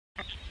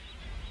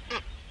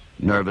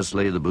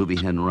Nervously, the booby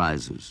hen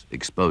rises,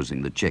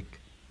 exposing the chick.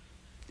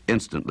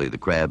 Instantly, the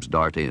crabs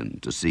dart in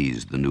to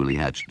seize the newly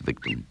hatched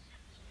victim.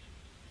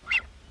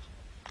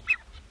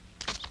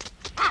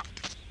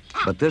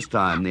 But this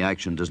time, the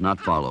action does not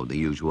follow the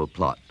usual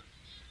plot.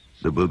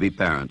 The booby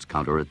parents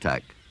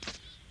counterattack.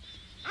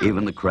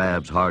 Even the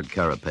crab's hard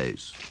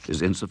carapace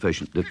is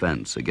insufficient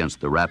defense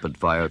against the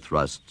rapid-fire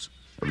thrusts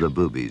of the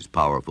booby's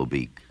powerful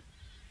beak.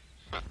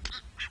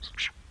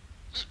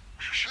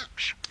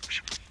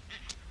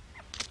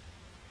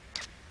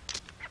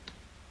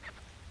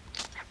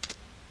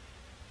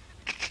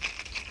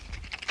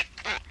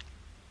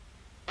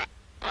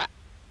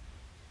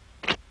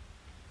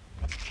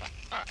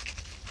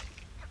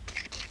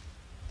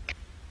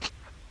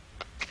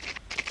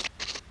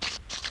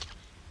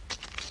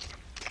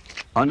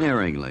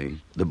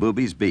 Unerringly, the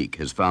booby's beak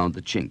has found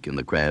the chink in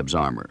the crab's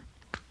armor.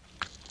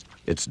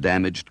 Its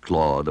damaged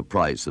claw the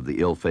price of the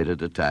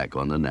ill-fated attack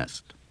on the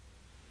nest.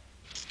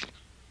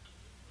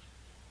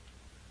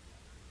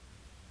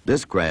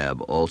 This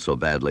crab, also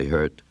badly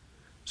hurt,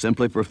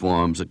 simply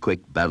performs a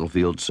quick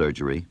battlefield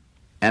surgery,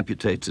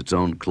 amputates its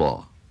own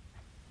claw.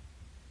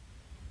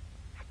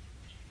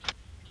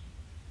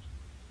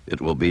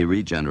 It will be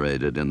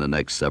regenerated in the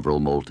next several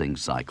molting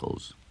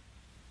cycles.